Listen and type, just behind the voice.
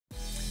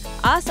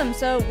Awesome.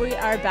 So we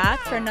are back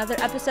for another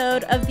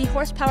episode of the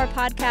Horsepower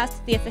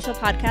Podcast, the official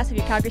podcast of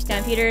your Calgary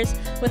Stampeders,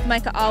 with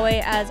Micah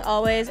as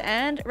always,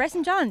 and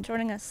Rysen John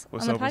joining us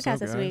on the podcast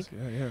this week.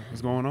 Yeah.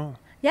 What's going on?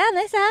 Yeah,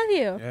 nice to have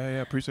you.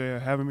 Yeah. Appreciate you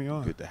having me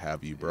on. Good to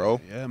have you, bro.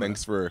 Yeah,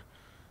 Thanks for,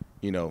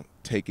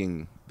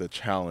 taking the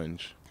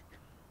challenge.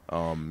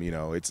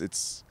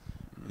 It's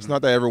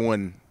not that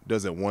everyone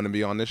doesn't want to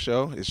be on this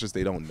show. It's just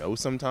they don't know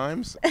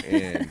sometimes,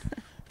 and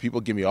people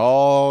give me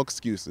all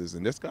excuses.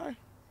 And this guy,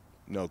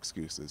 no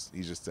excuses.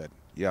 He just said,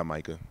 "Yeah,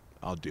 Micah,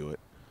 I'll do it."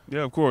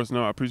 Yeah, of course.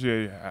 No, I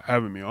appreciate you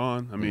having me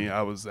on. I mean,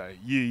 I was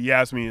you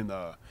asked me in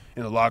the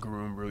locker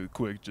room really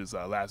quick, just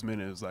last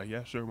minute. It was like,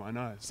 yeah, sure, why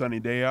not? Sunny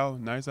day out,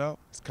 nice out.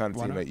 It's the kind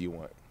of team that you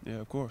want. Yeah,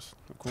 of course.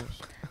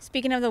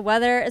 Speaking of the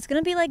weather, it's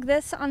going to be like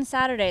this on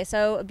Saturday.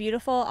 So a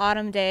beautiful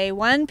autumn day,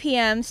 1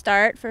 p.m.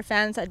 start. For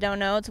fans that don't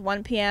know, it's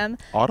 1 p.m.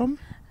 Autumn?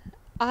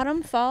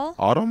 Fall?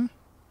 Autumn?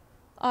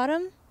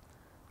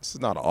 This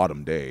is not an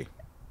autumn day.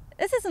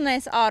 This is a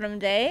nice autumn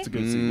day. It's a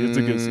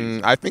good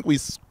season. I think we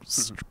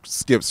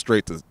skip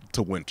straight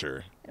to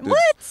winter.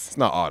 What? It's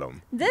not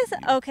autumn.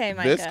 Okay,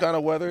 Micah. This kind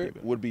of weather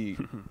would be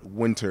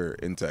winter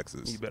in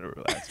Texas. You better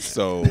relax.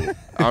 So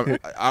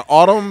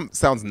autumn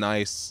sounds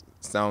nice.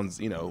 Sounds,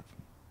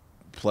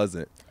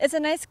 pleasant. It's a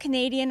nice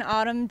Canadian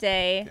autumn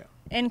day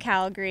in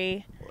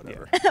Calgary.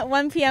 Whatever.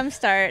 1 p.m.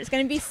 start. It's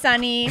going to be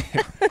sunny.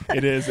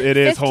 It is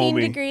 15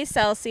 homey. degrees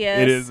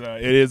Celsius.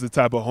 It is a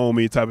type of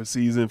homey type of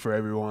season for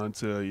everyone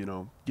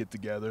to, get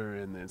together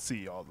and then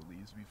see all the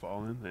leaves be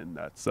falling. And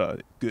that's a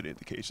good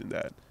indication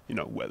that,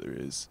 weather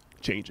is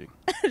changing.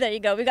 There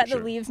you go. We got the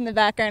sure. leaves in the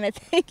background. I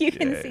think you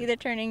can see they're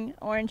turning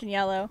orange and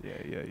yellow.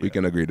 Yeah. We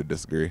can agree to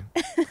disagree.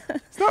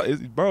 It's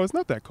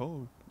not that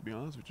cold, to be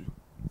honest with you.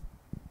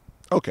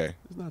 Okay.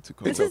 It's not too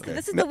cold.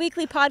 This is the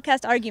weekly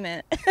podcast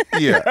argument.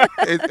 Yeah,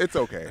 it's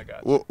okay. I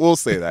got you. We'll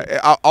say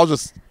that.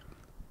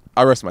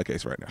 I'll rest my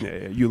case right now.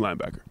 Yeah, you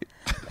linebacker.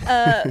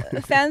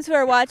 Fans who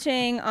are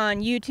watching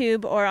on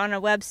YouTube or on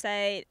our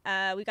website,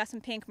 we got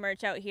some pink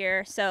merch out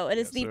here. So it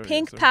is the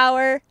Pink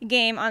Power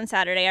game on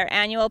Saturday, our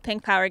annual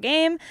Pink Power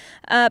game,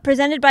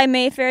 presented by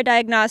Mayfair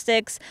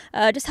Diagnostics,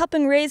 just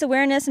helping raise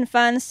awareness and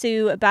funds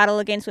to battle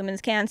against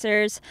women's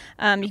cancers.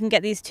 You can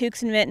get these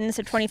toques and mittens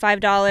for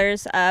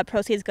 $25.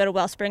 Proceeds go to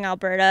Wellspring,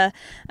 Alberta.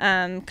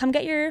 Come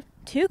get your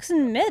toques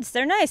and mitts.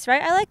 They're nice,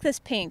 right? I like this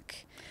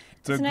pink.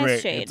 It's a nice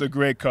shade. It's a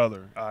great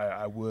color.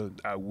 I would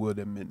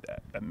admit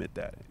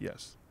that.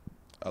 Yes.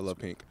 I love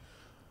pink.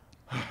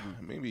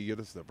 Maybe get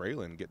this to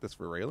Raylan. Get this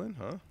for Raylan,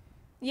 huh?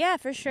 Yeah,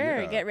 for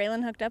sure. Yeah. Get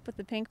Raylan hooked up with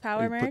the Pink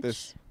Power merch. Put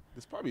this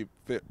probably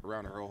fit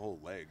around her whole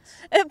legs.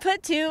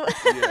 Put two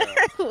Yeah.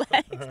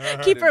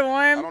 legs. Keep her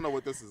warm. I don't know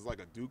what this is, like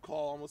a dew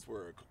call almost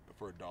for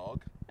a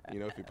dog.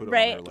 If you put it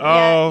Right. on her legs.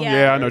 Oh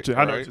Yeah. I know what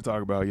you're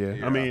talking about. Yeah.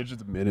 Yeah. I mean, it's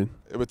just a mitten.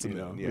 It's a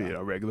mitten, yeah.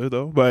 Regular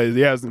though. But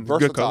yeah, it's a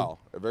good color.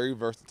 Very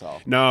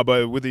versatile. No,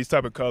 but with these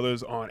type of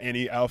colors on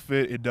any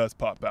outfit, it does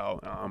pop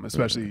out.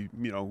 Especially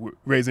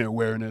raising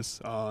awareness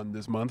on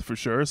this month for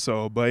sure.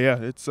 So, but yeah,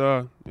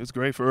 it's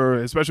great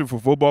especially for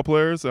football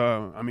players.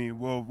 I think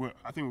we're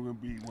gonna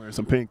be wearing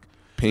some pink.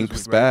 Pink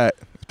spat.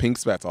 Pink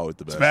spat's always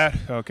the best. Spat?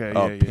 Okay.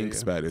 Oh, pink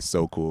spat is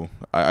so cool.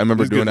 I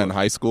remember doing that in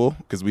high school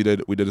because we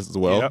did this as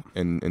well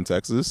in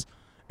Texas,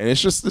 and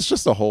it's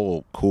just a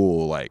whole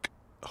cool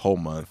whole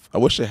month. I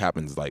wish it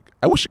happens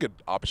I wish you could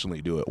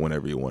optionally do it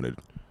whenever you wanted.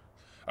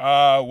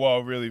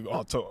 Well, really,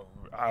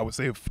 I would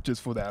say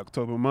just for the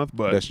October month,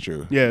 but That's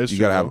true. Yeah, it's you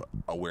true. gotta have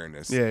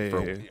awareness. Yeah,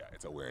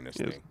 it's awareness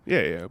thing.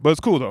 Yeah. But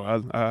it's cool though.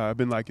 I've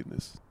been liking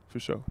this for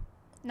sure.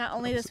 Not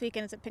only this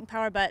weekend is it Pink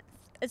Power, but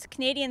it's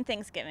Canadian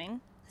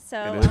Thanksgiving. So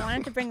I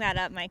wanted to bring that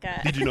up,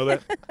 Micah. Did you know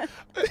that?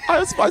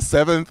 It's my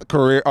seventh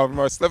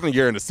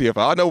year in the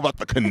CFL. I know about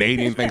the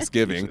Canadian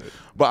Thanksgiving,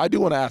 but I do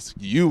want to ask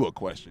you a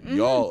question,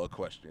 y'all a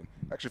question.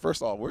 Actually,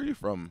 first of all, where are you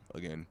from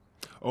again?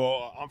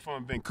 Oh, I'm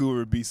from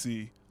Vancouver,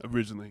 BC,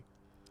 originally.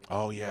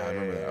 Oh yeah, I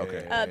remember that.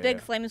 Okay.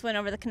 Big Flames win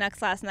over the Canucks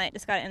last night.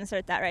 Just got to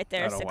insert that right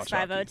there. I don't watch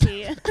 6-5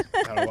 hockey. OT.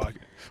 I don't like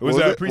it. Was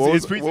that it? preseason?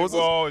 It's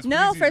It's No,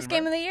 preseason, first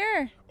game right? of the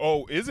year.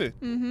 Oh, is it?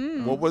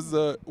 Mm-hmm. What was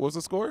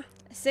the score?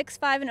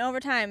 6-5 in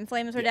overtime.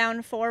 Flames were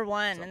down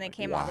 4-1, and they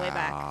came all the way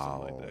back.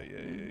 Something like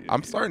that. Yeah.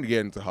 I'm starting to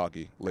get into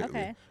hockey lately.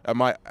 Okay.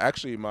 My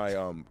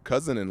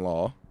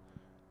cousin-in-law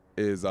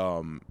is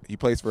he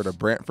plays for the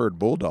Brantford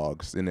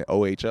Bulldogs in the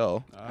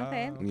OHL.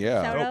 Okay.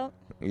 Yeah. Shout out.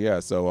 Yeah,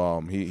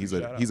 so he's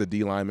Shout out. a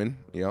D lineman,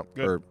 Good.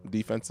 or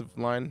defensive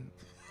line.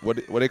 What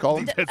do they call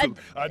him?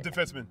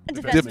 Defenseman.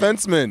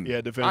 Defenseman. Yeah,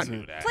 I defenseman.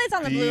 knew that. Plays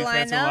on the blue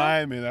line, Defensive though.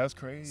 lineman, that's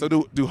crazy. So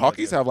do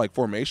hockeys have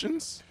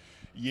formations?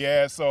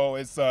 Yeah, so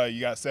it's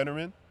you got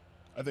centerman.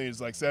 I think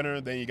it's center,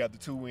 then you got the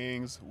two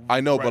wings.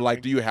 I know, but wing.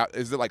 do you have?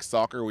 Is it like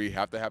soccer where you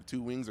have to have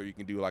two wings, or you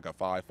can do a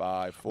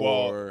 5-5-4?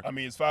 Well, I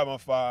mean, it's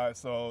 5-on-5,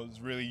 so it's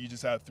really you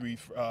just have three.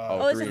 It's three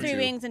the and 3 two.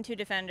 wings and 2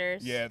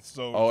 defenders. Yeah,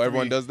 so. Oh,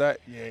 everyone does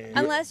that? Yeah.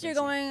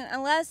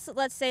 Unless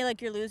let's say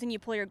you're losing, you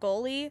pull your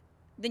goalie,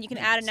 then you can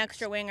add an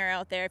extra winger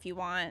out there if you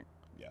want.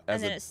 Yeah.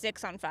 And then it's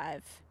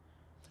 6-on-5.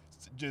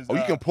 Just, Oh,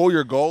 you can pull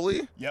your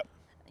goalie? Yep.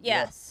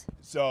 Yes. Yeah.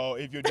 So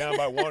if you're down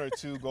by 1 or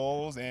 2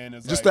 goals and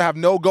it's just to have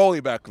no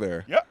goalie back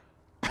there. Yep.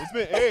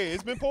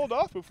 It's been pulled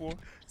off before.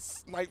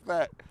 Like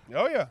that.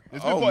 Oh yeah.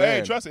 It's been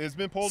hey, trust it. It's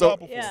been pulled off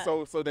before. Yeah.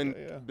 So then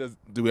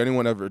do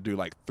anyone ever do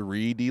like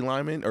 3 D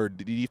linemen or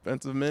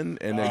defensive men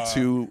and then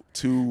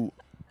two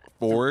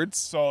forwards?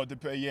 So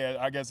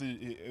I guess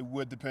it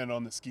would depend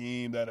on the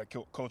scheme that a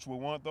coach would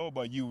want though,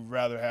 but you would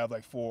rather have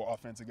like 4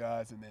 offensive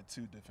guys and then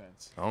 2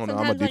 defense. I don't know. Sometimes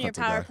I'm a on your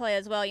defensive power guy. play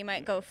as well, you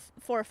might go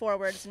 4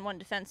 forwards and 1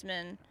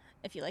 defenseman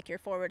if you like your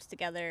forwards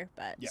together.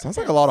 But Sounds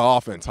like a lot of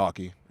offense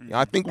hockey.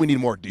 I think we need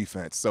more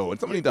defense. So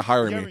somebody need to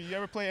hire me. You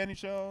ever play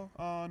NHL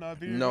on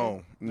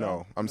video?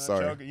 No. I'm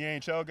sorry. You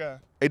ain't Chell guy.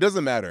 It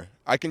doesn't matter.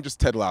 I can just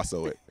Ted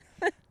Lasso it.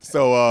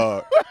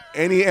 So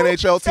any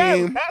NHL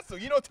team,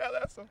 you know Ted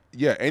Lasso.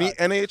 Yeah, any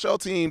NHL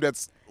team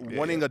that's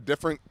wanting a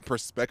different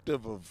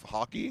perspective of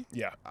hockey.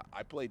 Yeah,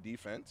 I play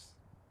defense.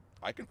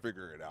 I can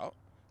figure it out.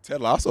 Ted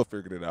Lasso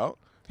figured it out.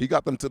 He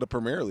got them to the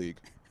Premier League.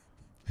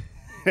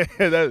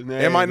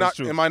 Am I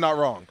not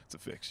wrong? It's a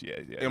fix. Yeah.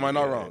 Am I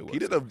not wrong? He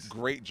did a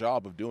great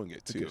job of doing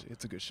it too.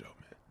 It's a good show, man.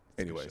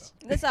 Anyways,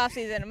 this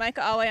offseason,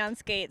 Micah always on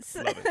skates.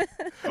 Love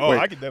it. Oh,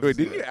 I could definitely. Wait,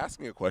 didn't you ask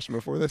me a question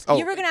before this?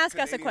 You were gonna ask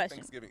us a question.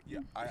 Thanksgiving.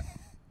 Yeah,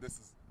 this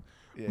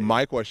is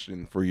my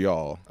question for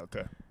y'all.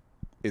 Okay.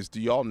 Is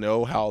do y'all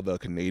know how the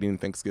Canadian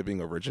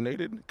Thanksgiving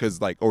originated? Because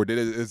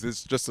is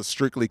this just a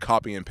strictly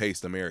copy and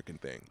paste American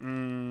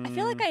thing? I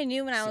feel like I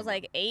knew when I was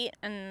like 8,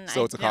 and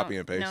so it's a copy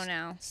and paste. No,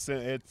 now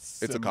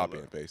it's a copy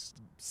and paste.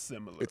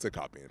 Similar. It's a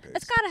copy and paste.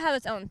 It's got to have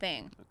its own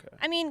thing. Okay.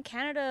 I mean,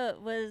 Canada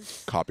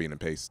was copying and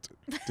paste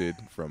did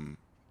from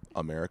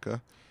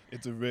America.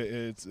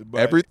 But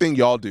everything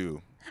y'all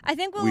do. I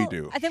think we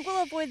do. I think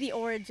we'll avoid the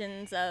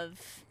origins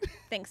of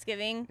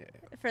Thanksgiving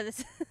for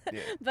this,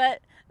 Yeah.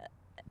 but.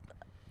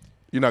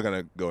 You're not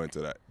gonna go into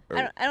that.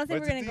 I don't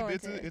think we're gonna go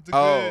into it. It's a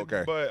good,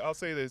 okay. But I'll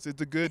say this: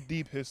 it's a good,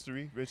 deep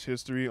history, rich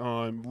history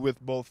with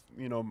both,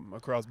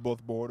 across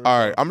both borders. All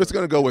right, I'm just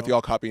gonna go with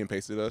y'all copy and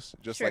pasted us,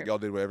 just Sure. like y'all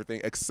did with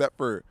everything, except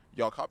for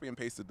y'all copy and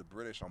pasted the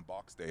British on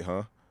Box Day,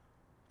 huh?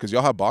 Because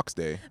y'all have Box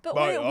Day. But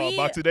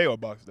Boxing Day or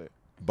Box Day?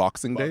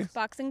 Boxing Day.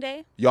 Boxing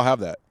Day. Y'all have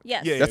that.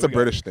 Yes. Yeah, That's a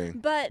British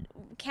thing. But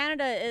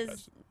Canada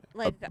is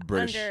like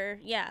British.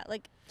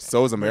 like.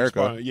 So is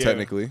America,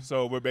 technically.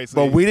 So we're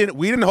basically. But we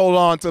didn't hold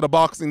on to the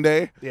Boxing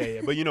Day.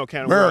 Yeah. But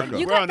Canada. America.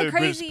 You we're got under the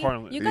British crazy.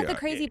 Parliament. You got the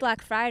crazy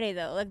Black Friday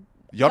though. Like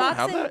y'all don't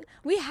have that.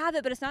 We have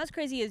it, but it's not as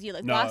crazy as you.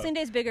 Like No. Boxing Day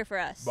is bigger for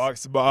us.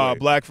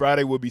 Black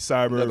Friday would be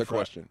Cyber. Another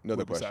question.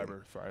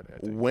 Cyber Friday. I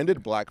think. When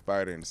did Black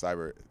Friday and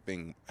Cyber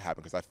thing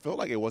happen? Because I feel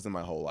like it wasn't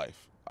my whole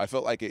life. I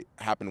felt like it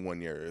happened one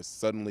year. It's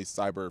suddenly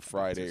Cyber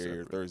Friday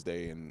or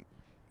Thursday and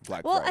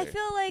Black Friday. Well, I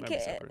feel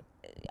like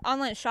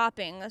online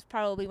shopping is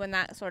probably when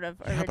that sort of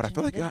originated. But I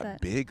feel like it got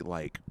big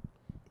like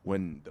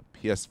when the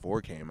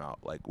PS4 came out,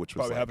 which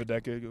was probably half a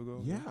decade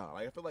ago. Yeah,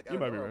 I feel like you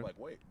might be right.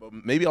 Wait, but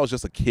maybe I was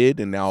just a kid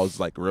and now I was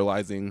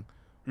realizing.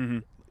 Mm-hmm.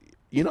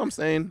 You know what I'm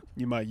saying?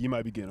 You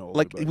might be getting old.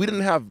 We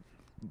didn't have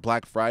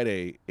Black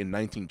Friday in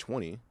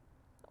 1920.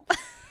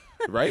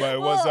 Right? But it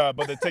was,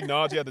 but the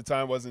technology at the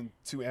time wasn't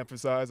too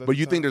emphasized. But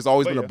you think there's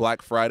always been a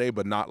Black Friday,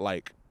 but not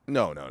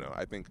No.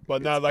 I think.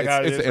 But not like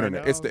how it is the internet.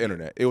 Right now. It's the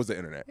internet. It was the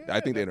internet. Yeah,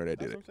 I think the internet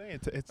did it. That's what I'm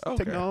saying. It's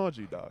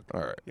technology, dog.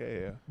 All right.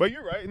 Yeah. But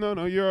you're right.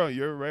 No,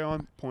 you're right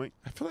on point.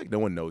 I feel like no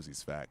one knows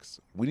these facts.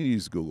 We need to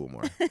use Google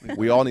more.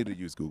 We all need to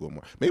use Google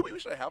more. Maybe we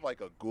should have a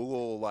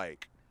Google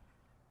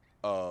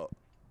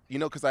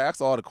because I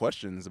asked a lot of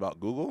questions about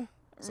Google.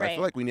 So I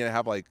feel like we need to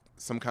have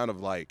some kind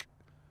of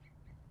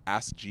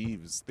Ask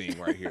Jeeves thing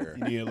right here.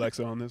 You need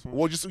Alexa on this one?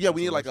 Well,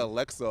 we need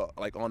Alexa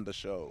on the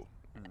show.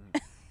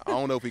 I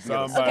don't know if we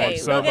can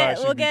somebody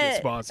we'll get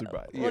sponsored by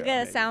it. We'll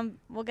get a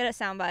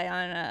soundbite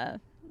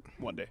on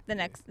one day. The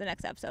next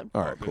episode.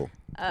 All right, cool.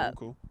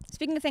 Cool.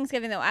 Speaking of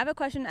Thanksgiving though, I have a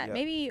question.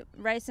 Maybe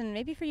Rysen,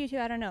 maybe for you too.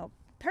 I don't know.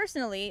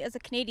 Personally, as a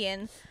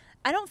Canadian,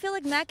 I don't feel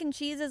like mac and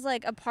cheese is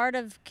a part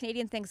of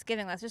Canadian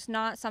Thanksgiving. That's just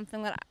not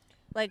something that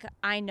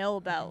I know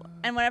about.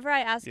 And whenever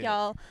I ask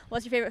y'all,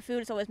 what's your favorite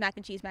food? It's always mac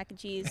and cheese.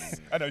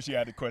 I know she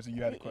had a question.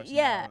 You had a question.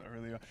 Yeah.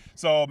 Earlier.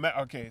 So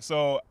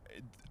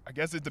I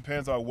guess it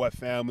depends on what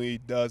family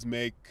does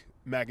make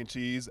mac and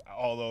cheese.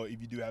 Although if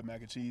you do have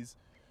mac and cheese,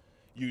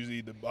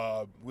 usually the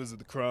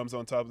crumbs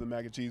on top of the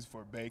mac and cheese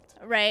for baked.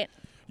 Right.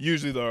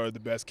 Usually they're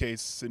the best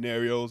case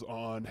scenarios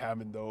on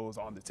having those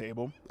on the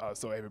table,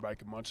 so everybody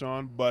can munch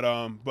on. But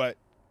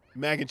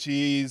mac and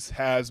cheese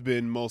has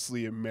been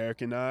mostly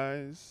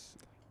Americanized.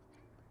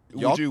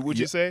 Would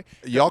you say?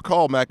 Y'all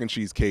call mac and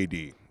cheese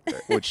KD,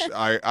 which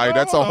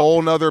that's a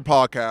whole nother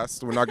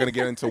podcast. We're not going to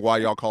get into why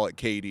y'all call it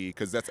KD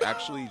because that's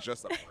actually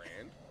just a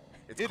brand.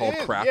 It's called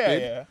Crafted.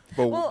 Yeah.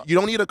 But you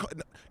don't need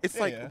it's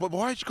but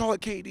why'd you call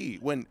it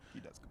KD when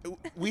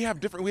we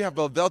have different, we have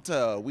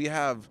Velta, we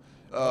have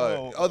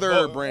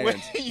other brands.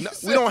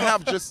 We don't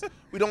have just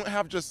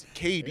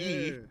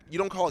KD. Yeah. You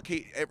don't call it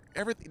KD.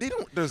 Everything, they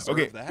don't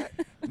deserve that.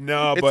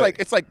 No, it's but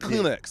it's like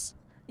Kleenex.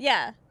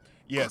 Yeah.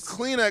 Yes.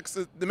 Kleenex,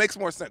 it makes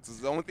more sense. It's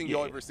the only thing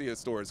you'll ever see at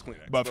stores is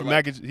Kleenex. But for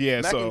mac and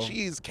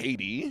cheese,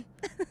 KD.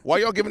 Why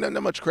y'all giving them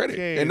that much credit?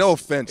 Okay, and no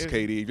offense,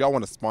 KD. If y'all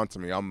want to sponsor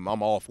me, I'm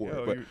all for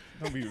it. But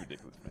don't be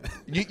ridiculous, man.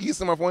 You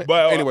see my point?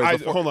 But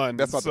anyways, hold on.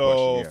 That's not the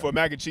question. Yeah. For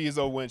mac and cheese,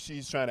 though, when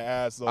she's trying to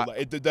ask, though,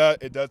 it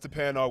does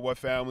depend on what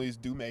families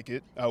do make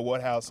it,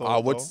 what household. I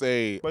would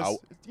say, but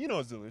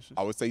it's delicious.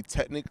 I would say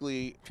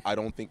technically, I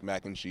don't think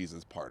mac and cheese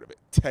is part of it.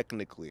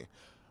 Technically.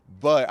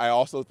 But I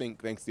also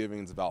think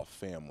Thanksgiving is about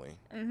family.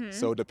 Mm-hmm.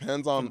 So it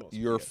depends on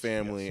your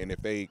family and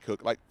if they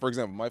cook. Like, for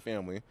example, my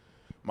family,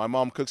 my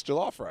mom cooks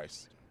jollof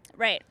rice.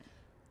 Right.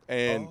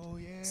 And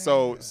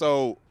so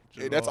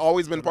that's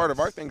always been part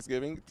of our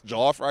Thanksgiving,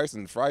 jollof rice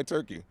and fried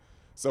turkey.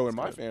 So in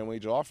my family,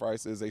 jollof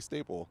rice is a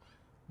staple.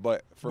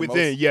 But for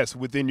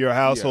within your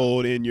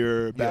household, in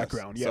your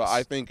background. Yes. So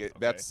I think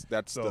that's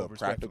the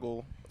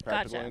practical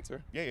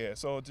answer. Yeah.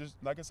 So just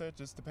like I said,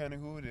 just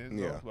depending who it is.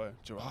 Yeah.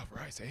 But jollof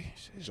rice,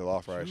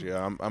 Jollof rice.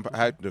 Yeah. I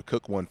had to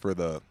cook one for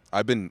the.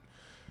 I've been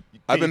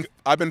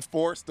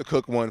forced to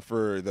cook one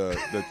for the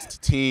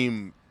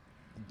team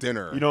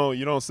dinner.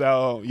 You don't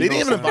sound. They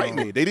didn't even invite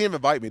me. They didn't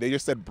invite me. They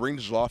just said bring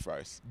the jollof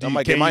rice. I'm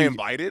like, am I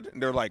invited?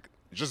 And they're like,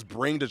 just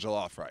bring the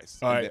jollof rice.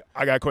 All right,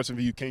 I got a question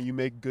for you. Can you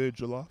make good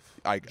jollof?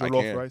 I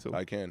can. Rice?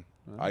 I can.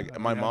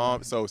 My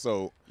mom.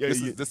 So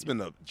this has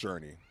been a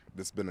journey.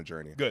 This has been a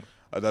journey. Good.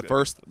 The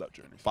first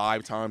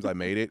 5 times I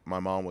made it, my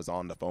mom was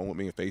on the phone with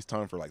me and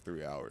FaceTime for like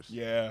 3 hours.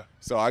 Yeah.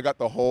 So I got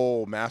the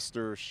whole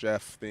master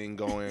chef thing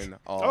going.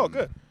 Oh,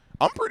 good.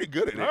 I'm pretty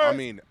good at it. Right. I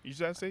mean, you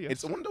just say yes.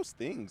 It's one of those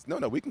things. No,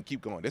 we can keep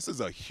going. This is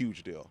a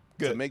huge deal.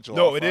 Good. To make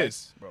jollof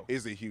rice bro.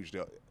 Is a huge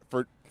deal.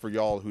 For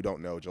y'all who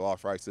don't know,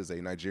 jollof rice is a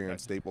Nigerian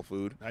staple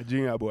food.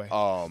 Nigerian boy.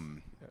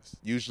 Yes.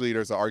 Usually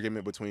there's an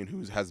argument between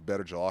who has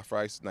better jollof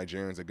rice,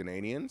 Nigerians or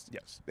Ghanaians.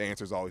 Yes. The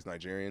answer is always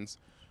Nigerians.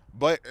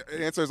 But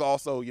the answer is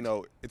also,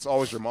 it's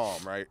always your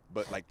mom, right?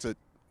 But like to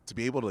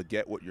be able to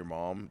get what your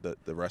mom,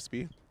 the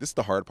recipe, this is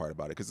the hard part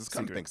about it because it's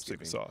kind of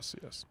Thanksgiving. Sauce,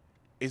 yes.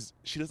 Is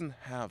she doesn't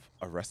have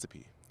a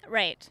recipe.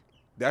 Right.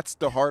 That's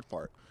the hard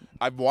part.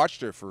 I've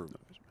watched her for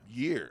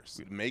years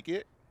make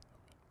it.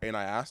 And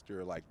I asked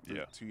her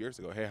 2 years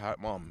ago, "Hey,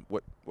 Mom,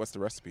 what's the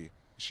recipe?"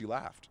 She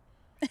laughed.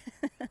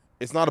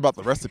 It's not about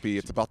the recipe;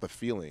 it's about the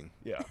feeling.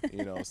 Yeah,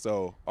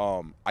 So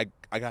I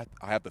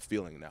have the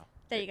feeling now.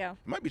 There you go.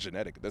 It might be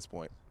genetic at this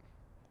point.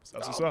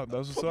 That's what's up.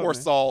 That's what's up. More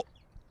salt,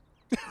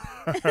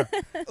 a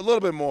little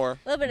bit more,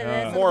 a little bit of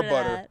this, more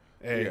butter.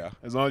 Hey,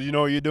 as long as you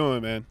know what you're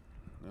doing, man.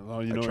 As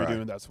long as you know what you're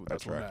doing, that's what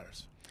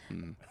matters.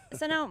 Mm.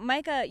 So now,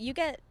 Micah, you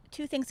get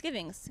 2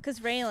 Thanksgivings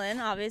because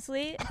Raylan,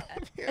 obviously,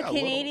 a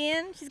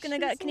Canadian. She's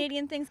got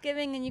Canadian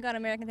Thanksgiving, and you got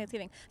American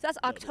Thanksgiving. So that's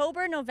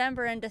October,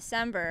 November, and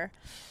December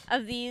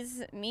of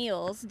these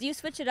meals. Do you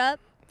switch it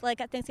up,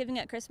 like at Thanksgiving,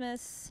 at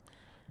Christmas?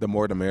 The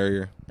more the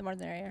merrier. The more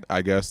the merrier.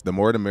 I guess the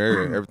more the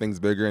merrier. Everything's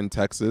bigger in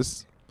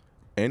Texas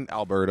and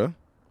Alberta.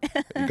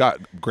 You got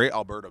great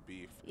Alberta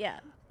beef. Yeah.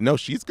 No,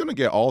 she's gonna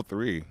get all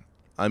 3.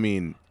 I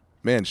mean,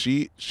 man,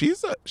 she's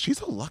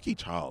a lucky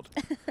child.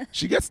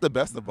 She gets the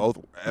best of both,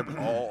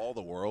 all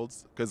the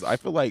worlds. Because I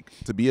feel like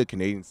to be a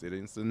Canadian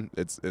citizen,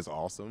 it's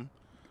awesome.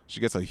 She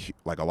gets a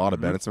lot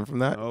of benefits from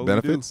that.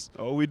 Benefits.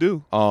 We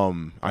do.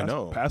 I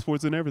know.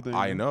 Passports and everything.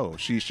 I know.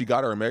 She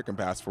got her American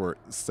passport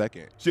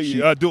second.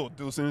 Dual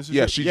citizenship.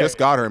 Yeah, she just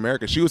got her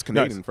American. She was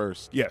Canadian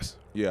first. Yes.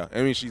 Yeah,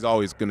 I mean she's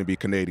always going to be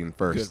Canadian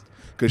first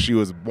because she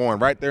was born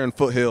right there in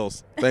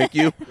Foothills. Thank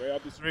you. Right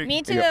up the street.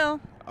 Me too. Yeah.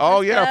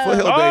 Oh yeah,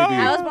 Foothill baby.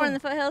 I was born in the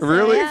Foothills.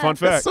 Really? So, yeah. Fun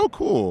fact. That's so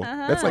cool.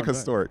 Uh-huh. That's like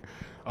historic.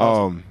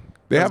 Awesome.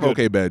 They That's have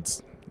okay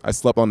beds. I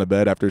slept on the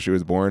bed after she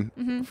was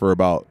born for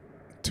about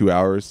 2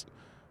 hours.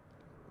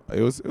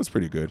 It was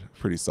pretty good,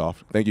 pretty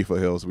soft. Thank you,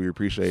 Foothills. We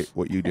appreciate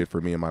what you did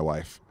for me and my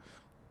wife.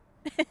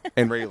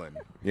 And Raylan.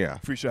 Yeah.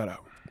 Free shout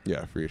out.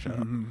 Yeah, free shout out.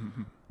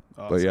 Awesome.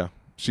 But yeah,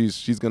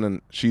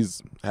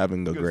 she's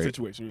having a good great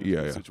situation.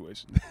 Yeah.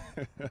 Situation.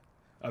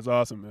 That's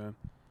awesome, man.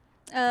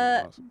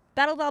 Awesome.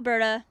 Battle of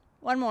Alberta.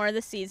 One more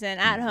this season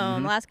at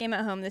home. Last game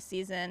at home this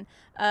season.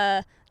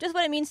 Just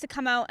what it means to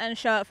come out and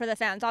show up for the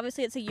fans.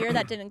 Obviously, it's a year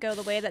that didn't go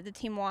the way that the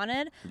team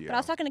wanted. Yeah. But I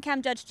was talking to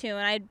Cam Judge, too,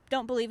 and I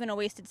don't believe in a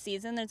wasted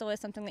season. There's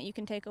always something that you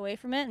can take away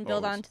from it and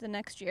build on to the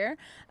next year.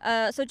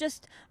 So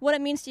just what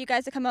it means to you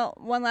guys to come out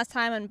one last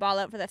time and ball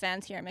out for the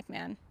fans here at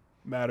McMahon.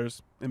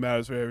 Matters. It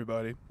matters for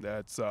everybody.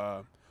 That's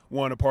a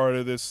part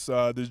of this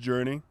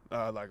journey,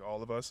 like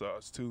all of us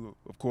too,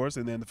 of course,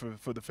 and then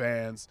for the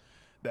fans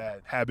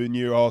that have been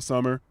here all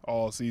summer,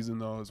 all season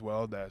though as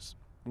well. That's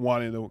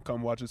wanting to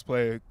come watch us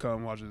play,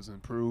 come watch us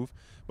improve,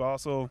 but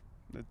also,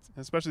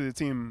 especially the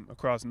team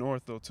across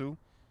north though too.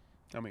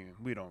 I mean,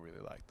 we don't really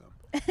like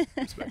them,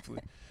 respectfully,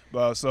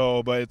 but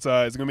it's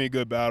gonna be a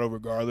good battle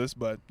regardless.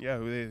 But yeah,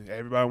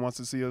 everybody wants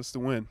to see us to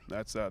win.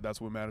 That's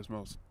what matters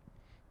most.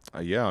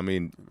 Yeah, I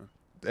mean,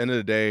 at the end of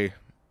the day,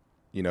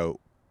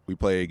 we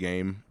play a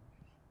game,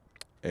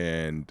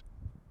 and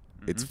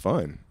it's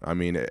fun. I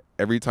mean,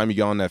 every time you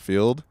get on that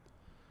field,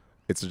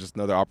 it's just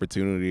another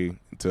opportunity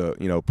to,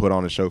 put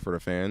on a show for the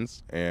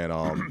fans. And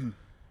I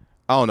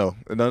don't know.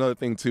 Another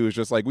thing, too, is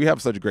just like we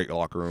have such a great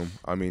locker room.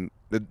 I mean,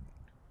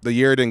 the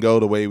year didn't go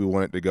the way we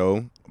wanted to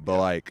go, but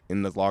like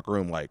in the locker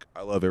room, like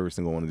I love every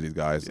single one of these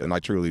guys, and I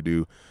truly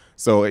do.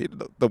 So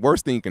the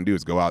worst thing you can do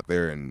is go out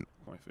there and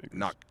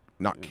not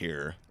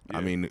care. Yeah.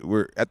 I mean,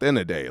 we're at the end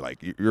of the day,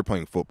 like you're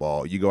playing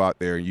football. You go out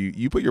there, and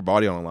you put your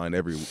body on the line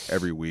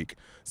every week.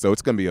 So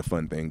it's gonna be a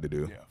fun thing to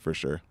do for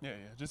sure. Yeah,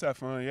 just have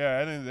fun. Yeah,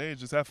 at the end of the day,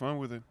 just have fun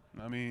with it.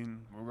 I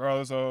mean,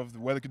 regardless of the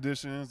weather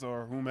conditions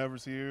or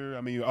whomever's here.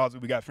 I mean, also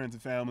we got friends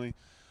and family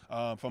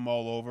from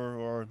all over,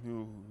 or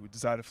who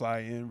decided to fly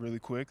in really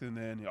quick, and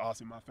then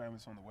also my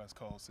family's from the West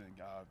Coast and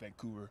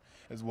Vancouver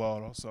as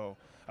well. So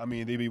I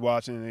mean, they be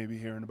watching and they be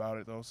hearing about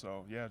it though.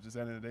 So yeah, just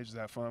at the end of the day, just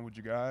have fun with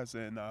you guys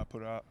and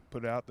put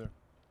it out there.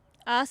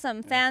 Awesome.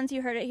 Yeah. Fans,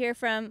 you heard it here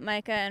from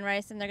Micah and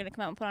Rysen. They're going to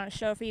come out and put on a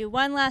show for you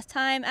one last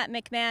time at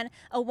McMahon.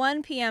 A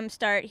 1 p.m.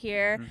 start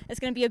here. Mm-hmm.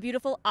 It's going to be a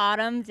beautiful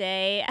autumn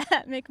day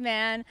at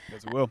McMahon.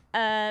 Yes, it will.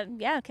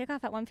 Yeah,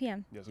 kickoff at 1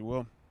 p.m. Yes, it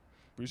will.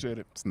 Appreciate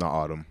it. It's not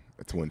autumn.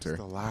 It's winter.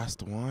 It's the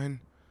last one.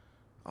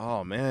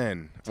 Oh,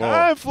 man.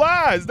 Time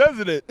flies,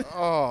 doesn't it?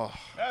 Oh.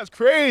 That's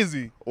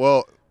crazy.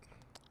 Well,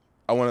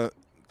 I want to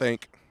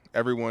thank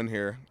everyone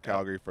here.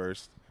 Calgary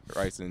first.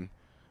 Rysen,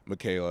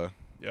 Makayla.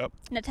 Yep.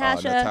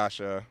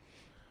 Natasha.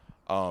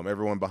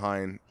 Everyone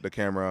behind the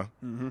camera.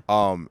 Mm-hmm.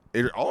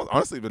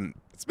 Honestly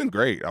it's been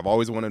great. I've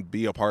always wanted to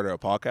be a part of a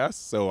podcast,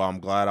 so I'm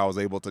glad I was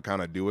able to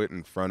kind of do it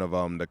in front of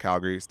the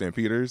Calgary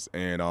Stampeders.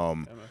 And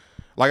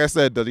like I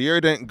said, the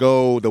year didn't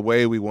go the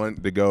way we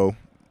wanted to go,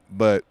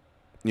 but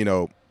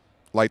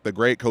like the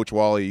great Coach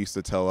Wally used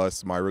to tell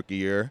us my rookie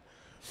year,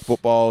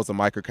 football is a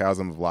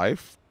microcosm of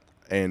life,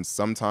 and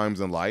sometimes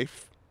in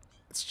life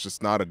it's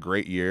just not a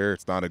great year,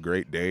 it's not a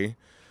great day,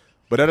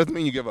 but that doesn't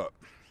mean you give up.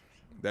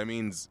 That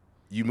means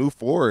you move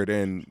forward,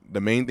 and the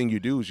main thing you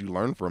do is you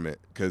learn from it,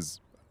 because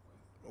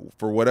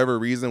for whatever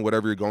reason,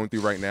 whatever you're going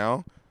through right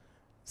now,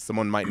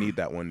 someone might need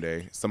that one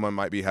day. Someone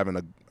might be having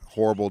a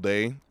horrible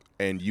day,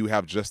 and you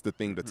have just the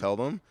thing to tell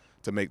them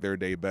to make their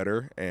day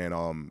better,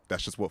 and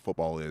that's just what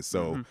football is.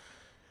 So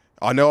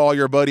I know all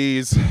your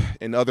buddies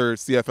and other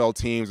CFL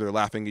teams are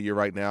laughing at you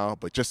right now,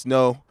 but just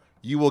know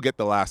you will get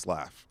the last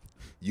laugh.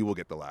 You will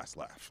get the last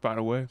laugh. Find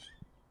a way.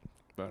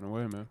 Find a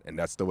way, man. And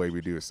that's the way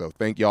we do it. So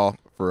thank y'all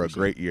for a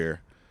great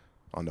year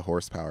on the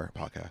Horsepower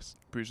Podcast.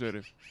 Appreciate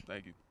it.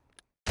 Thank you.